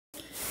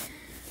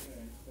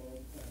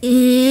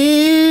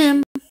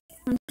I'm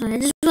sorry, I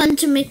just wanted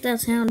to make that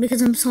sound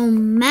because I'm so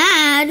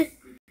mad.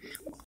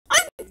 I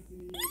need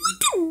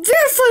to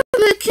verify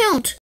my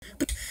account,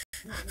 but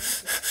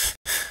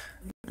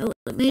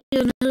I made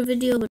another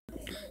video, but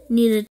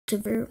needed to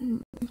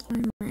verify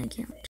my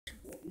account.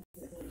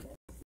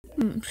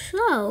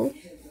 So,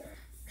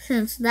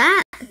 since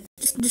that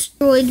just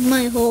destroyed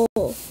my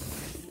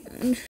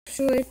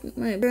destroyed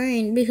my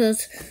brain,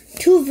 because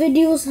 2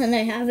 videos and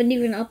I haven't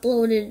even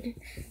uploaded,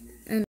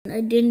 and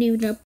I didn't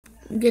even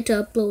get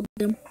to upload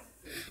them.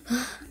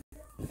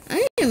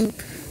 I am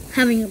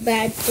having a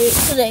bad day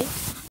today.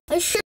 I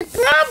should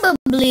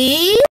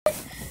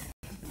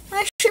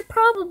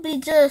probably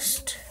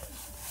just,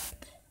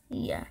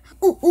 yeah.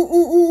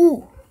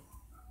 Ooh.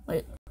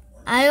 Wait,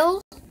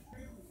 I'm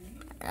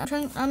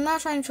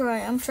not trying to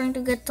write. I'm trying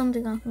to get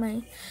something off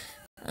my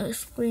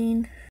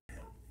screen.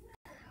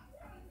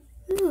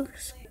 Ooh,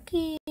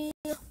 spooky.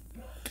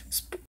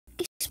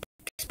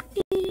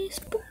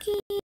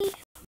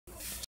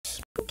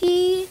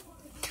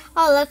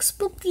 I like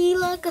spooky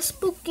like a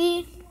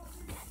spooky.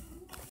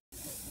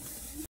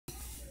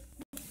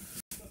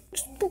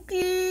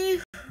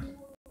 Spooky.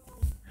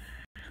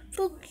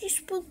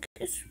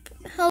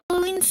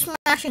 Halloween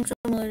smashing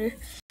simulator.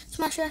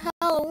 Smash a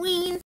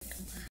Halloween.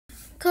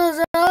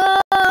 'Cause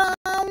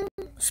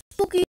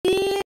spooky,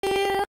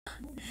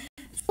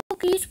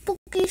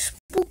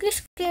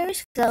 scary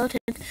skeleton.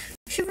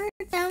 Shiver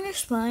down your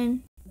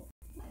spine.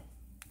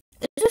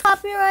 Is this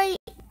copyright?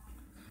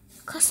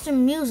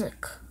 Custom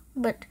music.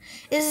 But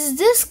is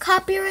this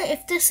copyright?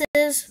 If this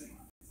is,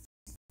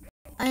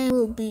 I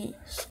will be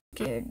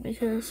scared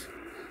because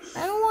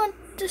I don't want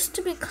this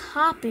to be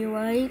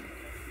copyright.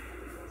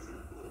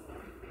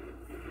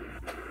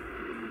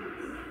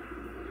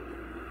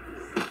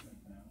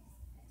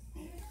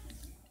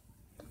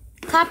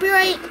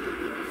 Copyright?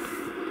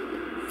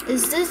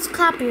 Is this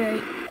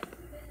copyright?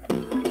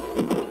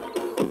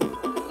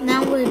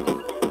 Now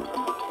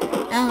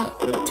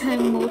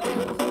time will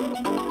tell.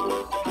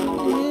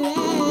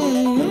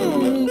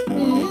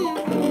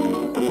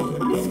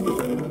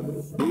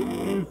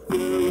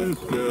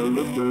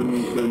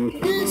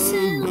 This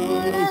is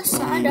what I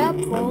signed up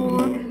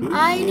for.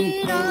 I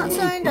did not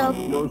sign up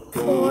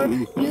for.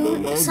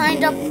 You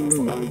signed up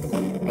for.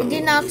 I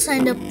did not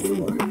sign up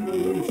for.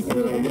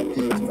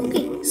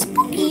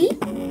 Spooky.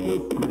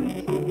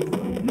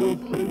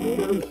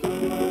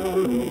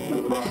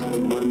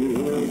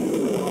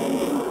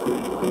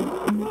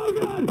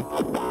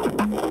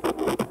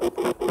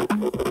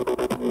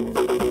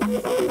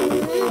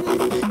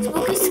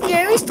 Spooky,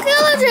 scary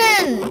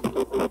skeleton.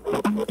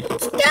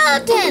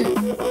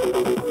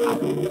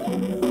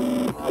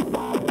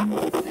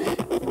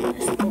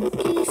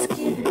 Spooky,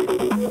 scary.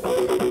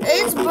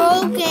 It's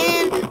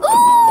broken.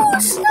 Ooh,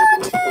 it's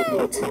not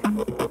it.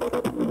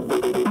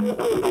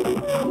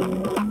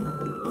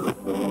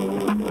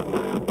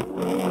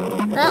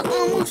 That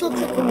almost looks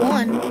like a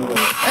 1.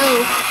 Oh.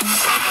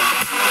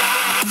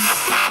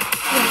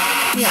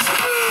 Yeah.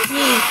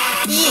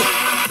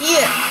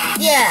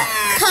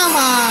 Come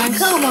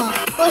on.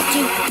 What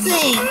you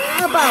think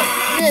about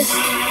this?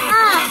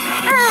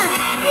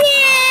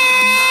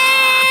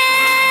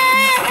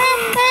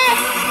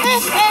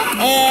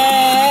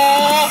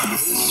 Yeah.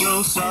 So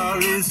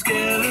sorry,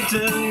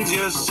 skeletons,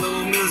 you're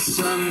so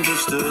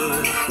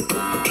misunderstood.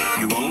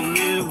 You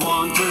only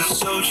want to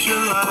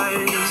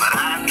socialize, but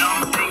I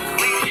don't think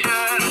we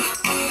should.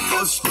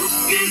 For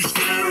spooky,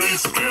 scary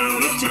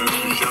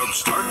skeletons have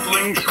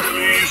startling,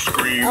 shrilly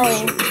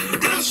screams.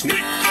 That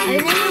sneak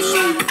and just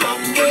won't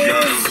let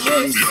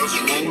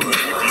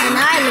and I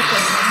look at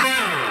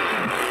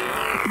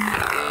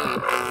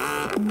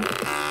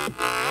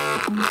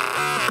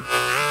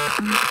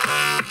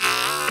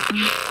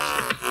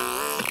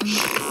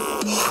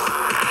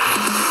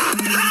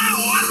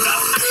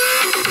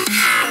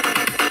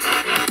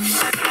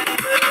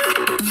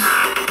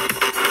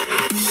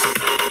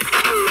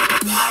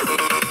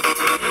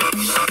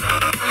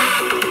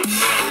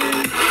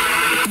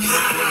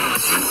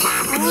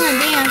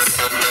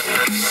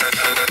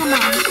Come on.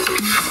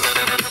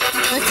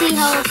 Let's see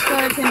how a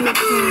skeleton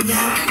looks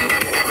again.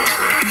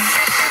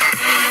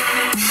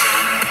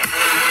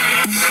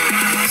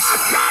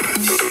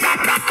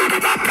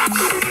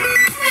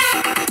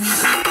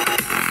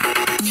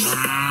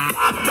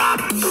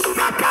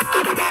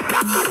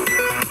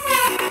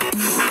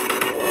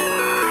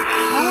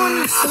 I want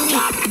to sleep.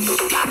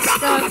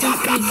 Skeleton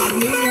sleeping.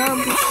 These are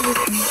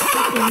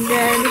freaking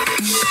dead.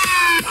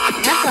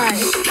 That guy.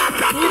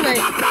 He's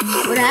like,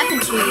 what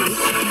happened to you?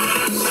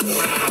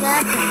 What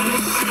happened?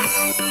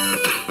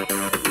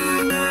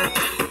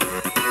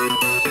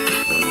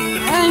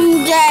 I'm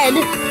dead.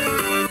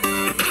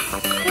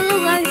 Hello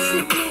guys,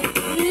 should be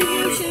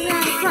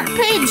on the front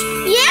page.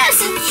 Yes,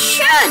 it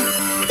should.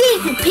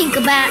 Thank you,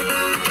 Pinkabat.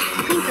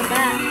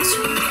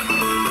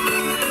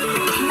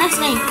 Nice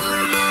name.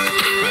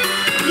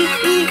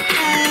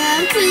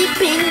 I'm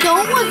sleeping.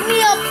 Don't wake me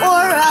up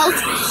or else.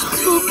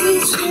 Spooky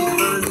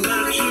scary.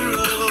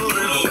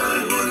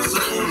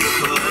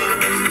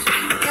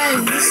 Guys,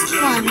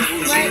 fun,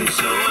 right?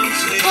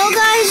 Well,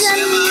 guys,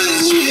 I'm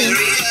leaving.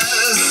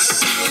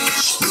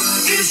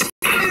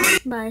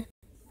 Bye.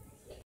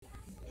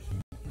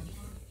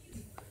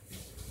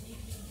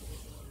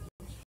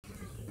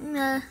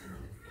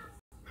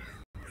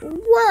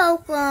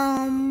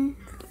 Welcome.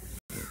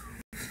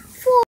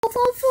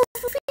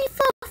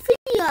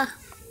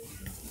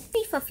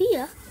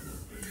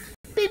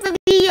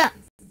 FIFA,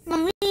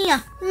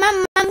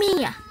 Mamma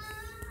mia.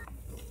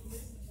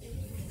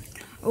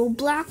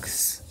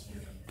 Roblox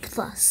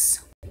Plus.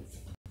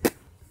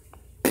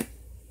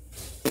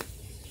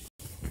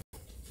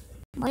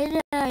 Why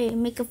did I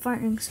make a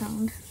farting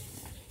sound?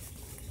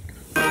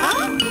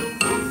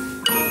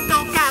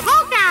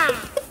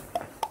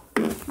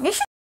 You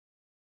should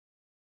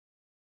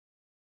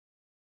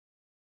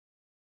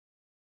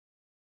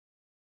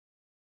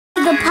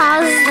the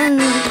pausing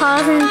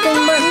thing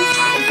button.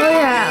 Oh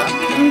yeah,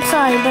 I'm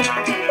sorry, but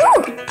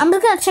I'm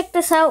just gonna check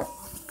this out,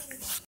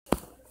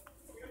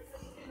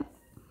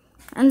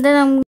 and then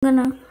I'm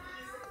gonna.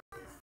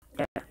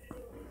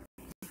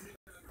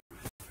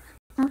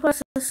 I'm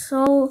supposed to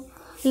show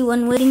you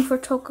when waiting for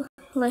Toka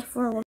Life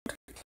World.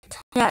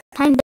 Yeah,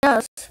 time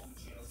does.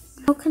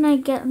 How can I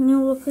get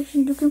new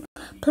locations? You can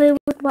play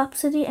with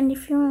Wapsity, and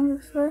if you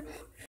want to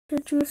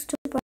choose to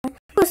buy.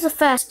 Who's the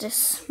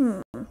fastest?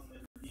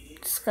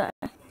 This guy.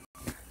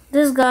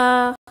 This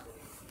guy.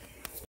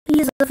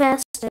 He's the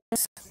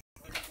fastest.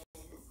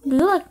 Do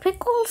you like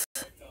pickles?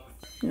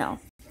 No.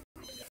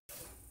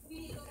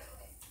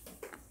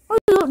 Oh,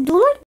 do you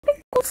like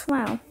pickles?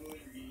 Wow.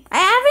 I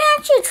haven't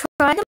actually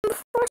tried them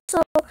before,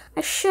 so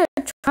I should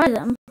try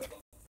them.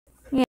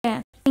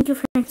 Yeah, thank you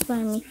for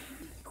inspiring me.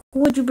 Who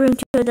would you bring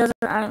to a desert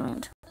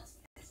island?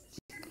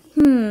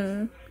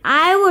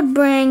 I would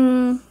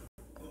bring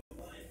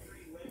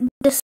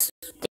this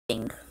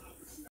thing.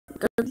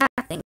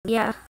 That thing,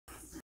 yeah.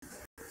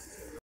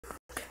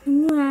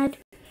 Can you add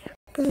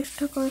British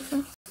chocolate?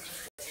 I'm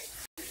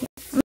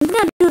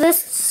gonna do this.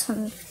 Is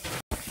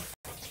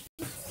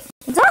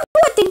that who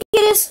I think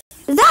it is?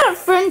 Is that a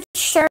French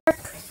shark?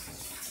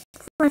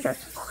 French shark.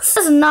 Who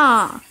says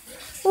nah?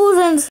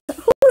 Who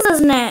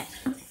says net?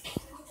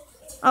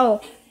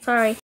 Oh,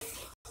 sorry.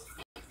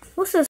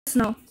 Who says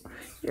no?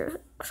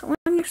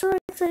 When you're so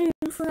excited,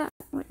 you forgot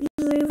what you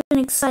were even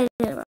excited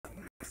about.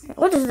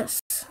 What is this?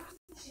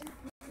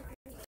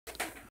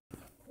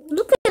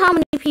 Look at how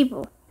many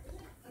people.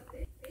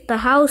 The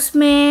house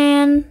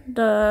man,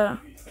 the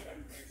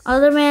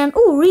other man.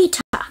 Oh,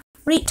 Rita.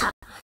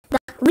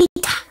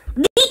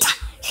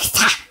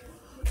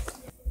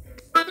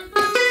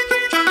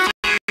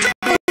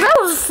 That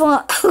was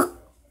fun.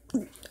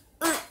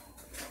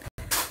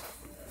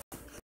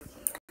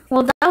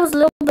 Well, that was a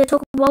little bit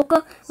of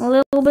Tokaboka and a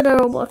little bit of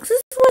Roblox.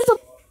 This was a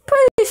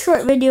pretty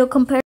short video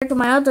compared to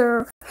my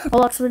other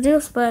Roblox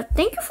videos, but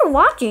thank you for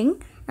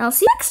watching, and I'll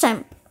see you next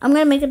time. I'm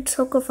gonna make a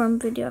Toka Farm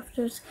video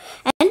after this,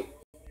 and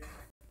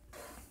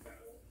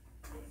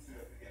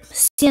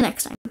see you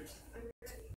next time.